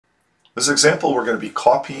This example, we're going to be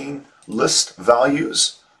copying list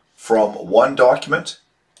values from one document,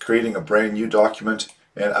 creating a brand new document,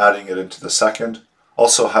 and adding it into the second.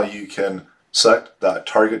 Also how you can select that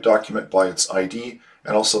target document by its ID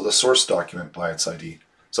and also the source document by its ID.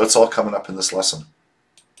 So that's all coming up in this lesson.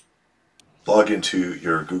 Log into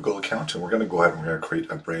your Google account and we're going to go ahead and we're going to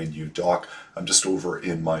create a brand new doc. I'm just over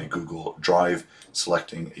in my Google Drive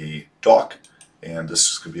selecting a doc, and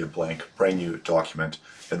this is going to be a blank brand new document,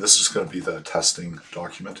 and this is going to be the testing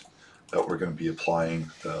document that we're going to be applying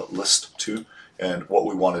the list to. And what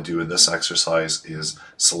we want to do in this exercise is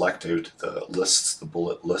select out the lists, the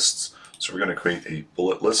bullet lists. So we're going to create a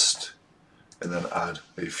bullet list and then add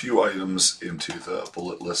a few items into the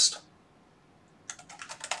bullet list.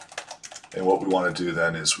 And what we want to do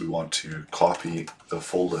then is we want to copy the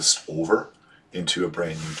full list over into a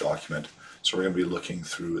brand new document. So we're going to be looking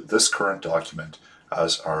through this current document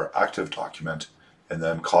as our active document and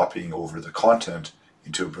then copying over the content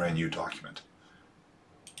into a brand new document.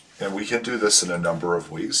 And we can do this in a number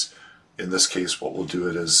of ways. In this case, what we'll do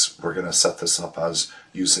it is we're going to set this up as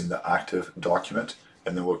using the active document,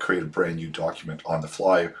 and then we'll create a brand new document on the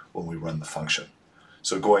fly when we run the function.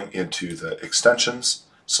 So going into the extensions,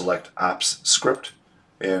 select apps script,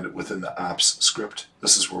 and within the apps script,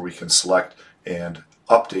 this is where we can select and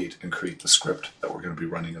update and create the script that we're going to be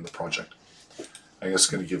running in the project. I'm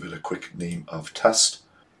just going to give it a quick name of test,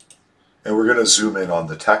 and we're going to zoom in on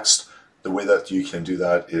the text. The way that you can do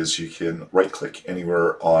that is you can right click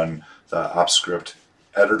anywhere on the app script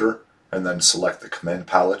editor and then select the command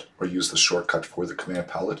palette or use the shortcut for the command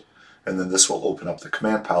palette, and then this will open up the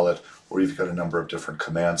command palette where you've got a number of different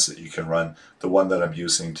commands that you can run. The one that I'm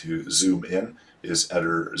using to zoom in is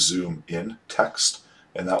editor zoom in text,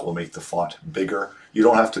 and that will make the font bigger. You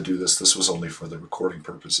don't have to do this. This was only for the recording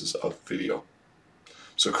purposes of video.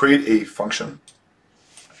 So create a function.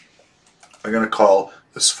 I'm going to call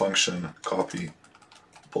this function copy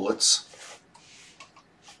bullets.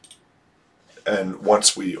 And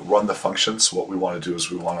once we run the functions, what we want to do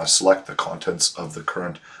is we want to select the contents of the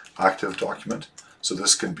current active document. So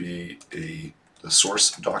this can be the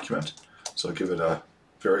source document. So I'll give it a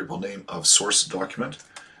variable name of source document.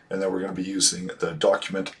 And then we're going to be using the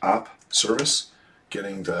document app service,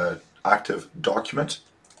 getting the active document.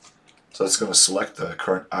 So that's going to select the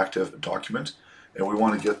current active document. And we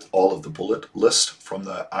want to get all of the bullet list from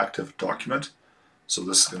the active document. So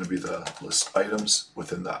this is going to be the list items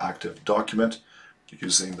within the active document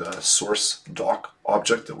using the source doc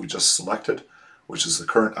object that we just selected, which is the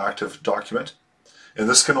current active document. And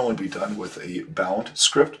this can only be done with a bound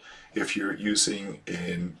script. If you're using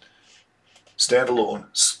a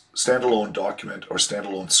standalone document or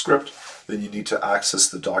standalone script, then you need to access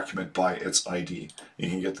the document by its ID. You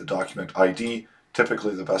can get the document ID.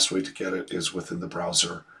 Typically the best way to get it is within the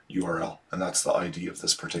browser URL, and that's the ID of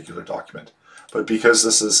this particular document. But because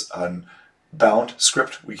this is a bound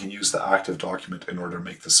script, we can use the active document in order to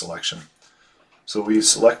make the selection. So we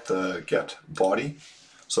select the get body.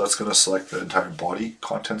 So that's going to select the entire body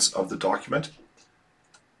contents of the document.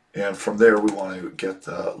 And from there we want to get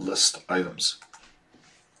the list items.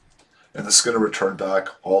 And this is going to return back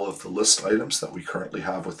all of the list items that we currently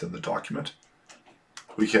have within the document.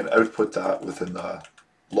 We can output that within the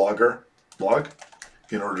log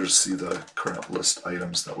in order to see the current list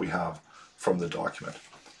items that we have from the document.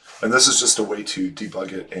 And this is just a way to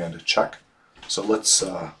debug it and check. So let's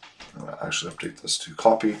actually update this to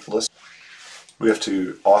copy list. We have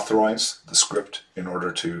to authorize the script in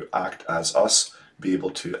order to act as us, be able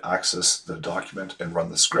to access the document and run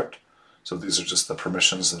the script. So these are just the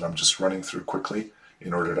permissions that I'm just running through quickly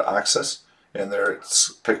in order to access. And there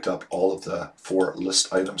it's picked up all of the 4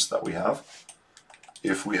 list items that we have.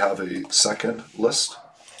 If we have a second list,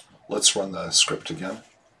 let's run the script again.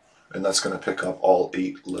 And that's going to pick up all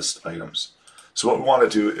 8 list items. So what we want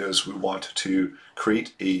to do is we want to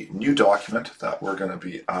create a new document that we're going to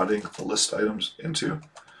be adding the list items into.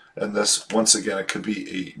 And this, once again, it could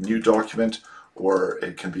be a new document or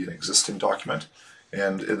it can be an existing document.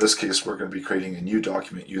 And in this case, we're going to be creating a new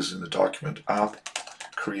document using the document app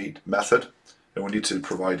create method. And we need to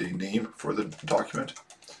provide a name for the document.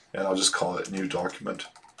 And I'll just call it new document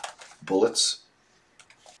bullets.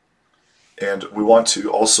 And we want to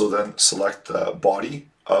also then select the body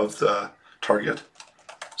of the target.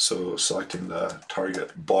 So selecting the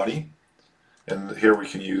target body. And here we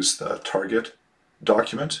can use the target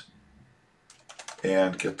document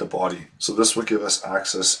and get the body. So this will give us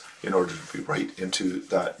access in order to be right into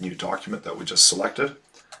that new document that we just selected.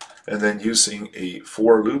 And then using a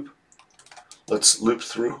for loop, let's loop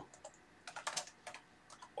through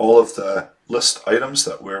all of the list items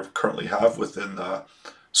that we currently have within the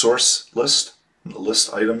source list,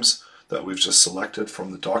 list items that we've just selected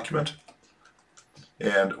from the document,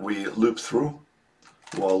 and we loop through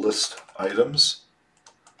while list items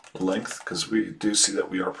length, because we do see that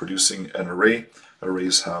we are producing an array.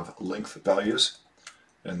 Arrays have length values,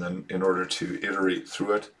 and then in order to iterate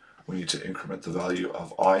through it, we need to increment the value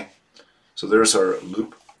of I. So there's our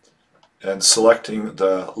loop, and selecting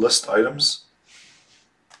the list items,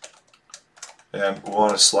 and we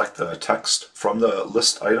want to select the text from the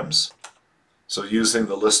list items. So using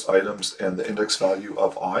the list items and the index value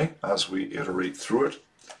of I as we iterate through it,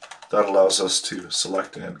 that allows us to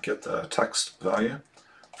select and get the text value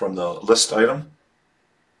from the list item.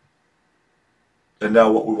 And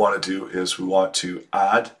now what we want to do is we want to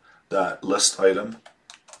add that list item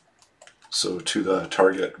to the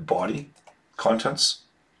target body contents,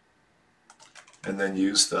 and then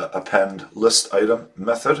use the append list item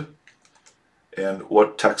method and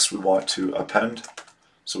what text we want to append.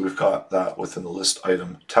 So we've got that within the list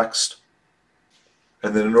item text.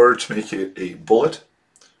 And then in order to make it a bullet,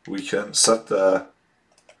 we can set the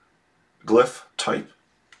glyph type,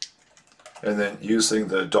 and then using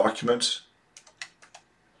the document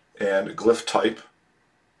and glyph type,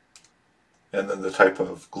 and then the type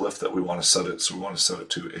of glyph that we want to set it. So we want to set it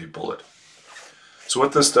to a bullet. So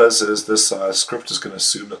what this does is this script is going to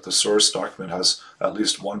assume that the source document has at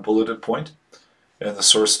least one bulleted point, and the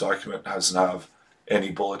source document doesn't have any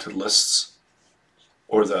bulleted lists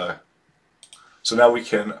so now we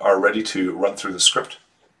are ready to run through the script.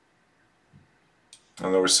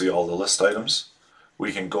 And there we see all the list items.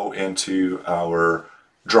 We can go into our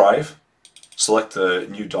drive, select the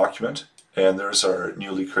new document, and there's our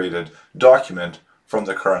newly created document from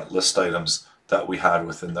the current list items that we had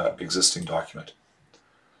within that existing document.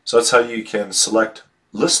 So that's how you can select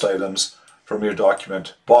list items from your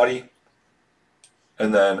document body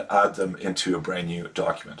and then add them into a brand new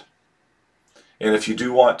document. And if you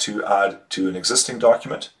do want to add to an existing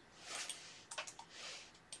document,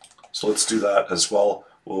 so let's do that as well.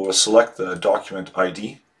 We'll select the document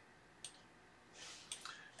ID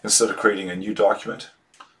instead of creating a new document,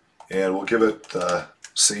 and we'll give it the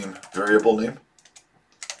same variable name,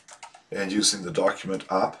 and using the document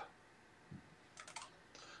app,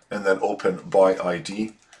 and then open by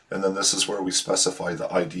ID, and then this is where we specify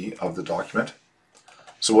the ID of the document.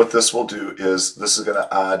 So what this will do is this is going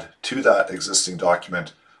to add to that existing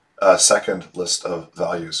document a second list of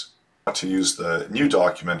values. To use the new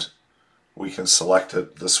document, we can select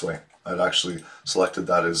it this way. I'd actually selected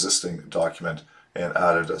that existing document and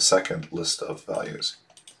added a second list of values.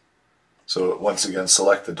 So once again,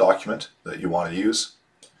 select the document that you want to use,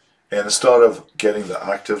 and instead of getting the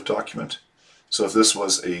active document, so if this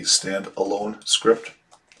was a standalone script,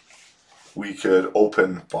 we could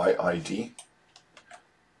open by ID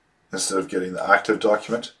instead of getting the active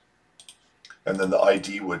document, and then the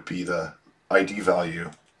ID would be the ID value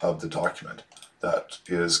of the document. That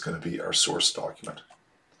is going to be our source document.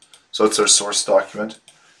 So it's our source document,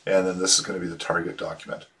 and then this is going to be the target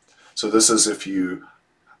document. So this is if you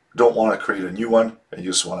don't want to create a new one and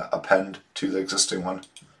you just want to append to the existing one,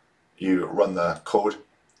 you run the code,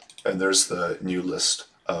 and there's the new list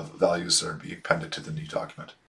of values that are being appended to the new document.